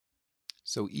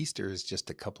So Easter is just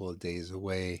a couple of days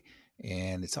away,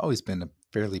 and it's always been a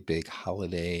fairly big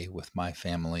holiday with my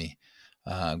family.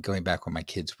 Going back when my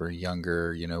kids were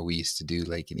younger, we used to do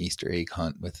like an Easter egg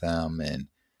hunt with them and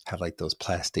have like those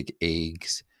plastic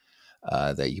eggs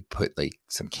that you put like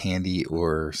some candy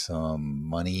or some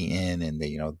money in, and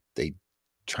they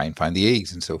try and find the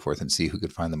eggs and so forth and see who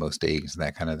could find the most eggs and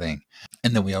that kind of thing.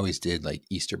 And then we always did like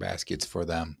Easter baskets for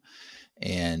them.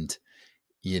 And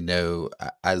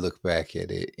I look back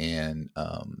at it and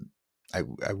I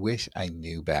wish I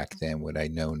knew back then what I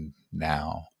know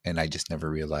now, and I just never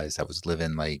realized I was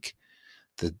living like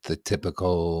the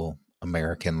typical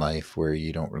American life where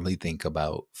you don't really think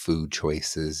about food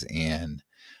choices and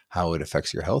how it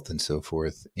affects your health and so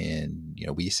forth. And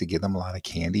we used to give them a lot of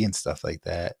candy and stuff like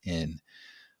that, and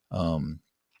um,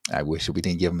 I wish we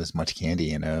didn't give them as much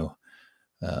candy.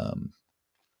 Um,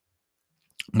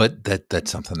 but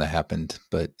that's something that happened.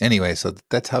 But anyway, so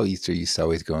that's how Easter used to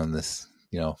always go in this,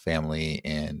 family,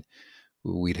 and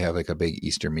we'd have like a big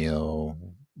Easter meal.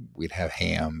 We'd have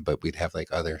ham, but we'd have like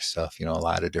other stuff, a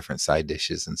lot of different side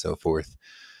dishes and so forth.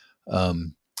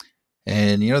 Um,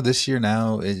 and this year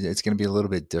now it's going to be a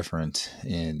little bit different.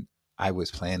 And I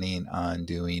was planning on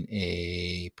doing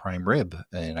a prime rib,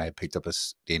 and I picked up a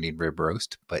standing rib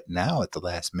roast. But now at the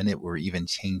last minute, we're even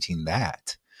changing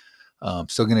that.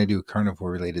 Still going to do a carnivore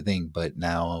related thing, but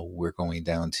now we're going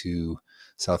down to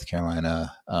South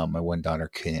Carolina. My one daughter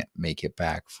can't make it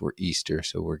back for Easter,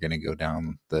 so we're going to go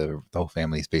down. The whole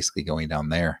family is basically going down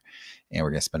there, and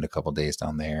we're going to spend a couple days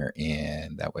down there,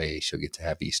 and that way she'll get to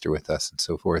have Easter with us and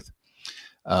so forth.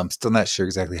 Still not sure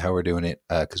exactly how we're doing it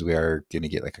because we are going to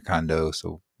get like a condo,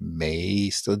 so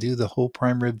may still do the whole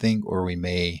prime rib thing, or we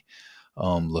may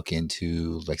look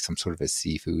into like some sort of a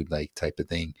seafood like type of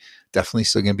thing. Definitely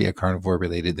still going to be a carnivore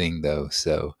related thing though.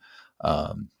 So,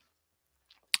 um,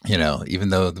 even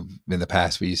though in the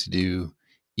past we used to do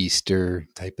Easter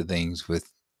type of things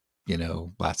with,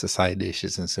 lots of side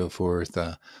dishes and so forth.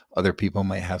 Other people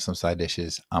might have some side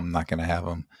dishes. I'm not going to have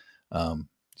them.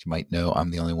 You might know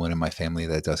I'm the only one in my family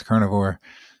that does carnivore.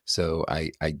 So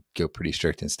I go pretty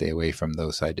strict and stay away from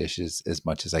those side dishes as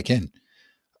much as I can.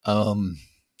 Um,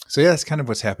 so yeah, that's kind of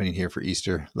what's happening here for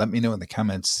Easter. Let me know in the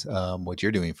comments what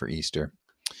you're doing for Easter.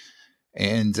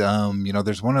 And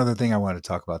there's one other thing I want to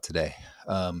talk about today.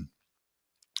 A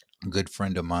good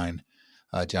friend of mine,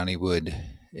 Johnny Wood,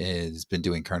 has been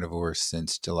doing carnivore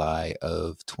since July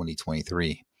of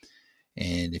 2023.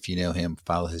 And if you know him,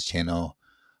 follow his channel.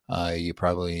 You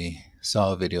probably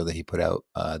saw a video that he put out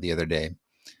the other day,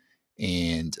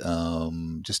 and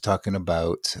just talking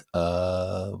about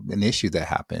an issue that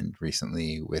happened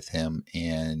recently with him,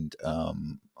 and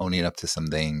owning up to some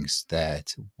things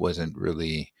that wasn't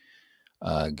really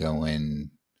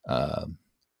going uh,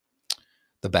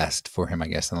 the best for him, I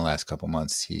guess, in the last couple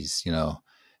months. He's,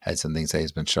 had some things that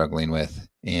he's been struggling with.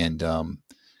 And I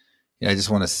just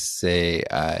want to say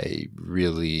I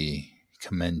really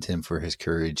commend him for his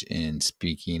courage in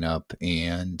speaking up,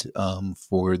 and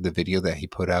for the video that he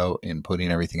put out and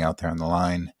putting everything out there on the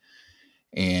line.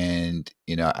 And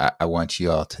I want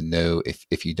you all to know,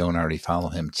 if you don't already follow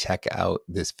him, check out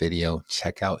this video,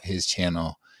 check out his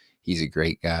channel. He's a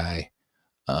great guy.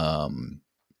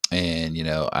 And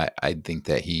I think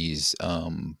that he's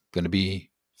going to be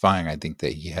fine. I think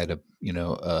that he had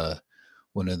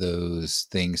one of those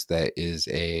things that is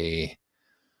a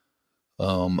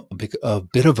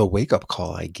bit of a wake up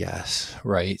call, I guess,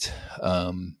 right?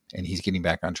 And he's getting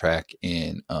back on track,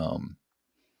 and I'm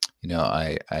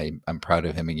proud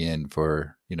of him again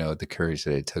for the courage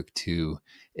that it took to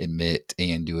admit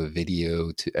and do a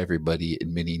video to everybody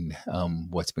admitting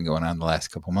what's been going on the last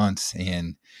couple months.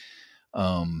 And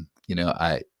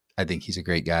I think he's a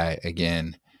great guy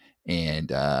again,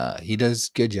 and he does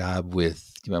good job with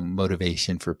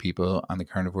motivation for people on the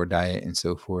carnivore diet and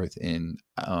so forth, and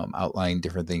outline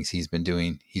different things he's been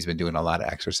doing. He's been doing a lot of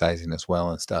exercising as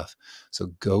well and stuff. So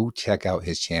go check out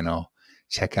his channel,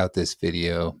 check out this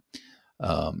video.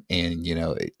 And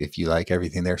if you like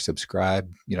everything there,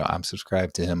 subscribe. I'm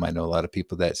subscribed to him. I know a lot of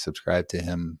people that subscribe to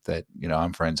him that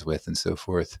I'm friends with and so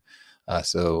forth.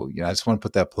 So I just want to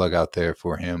put that plug out there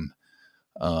for him.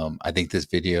 I think this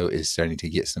video is starting to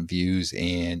get some views,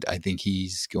 and I think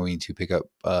he's going to pick up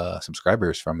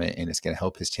subscribers from it, and it's going to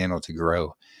help his channel to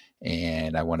grow.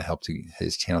 And I want to help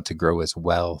his channel to grow as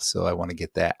well. So I want to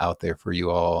get that out there for you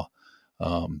all.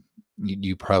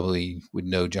 You probably would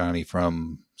know Johnny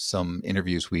from some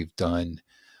interviews we've done,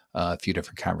 a few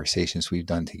different conversations we've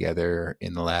done together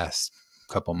in the last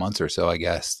couple months or so, I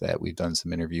guess, that we've done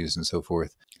some interviews and so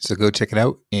forth. So go check it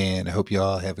out, and I hope you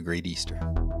all have a great Easter.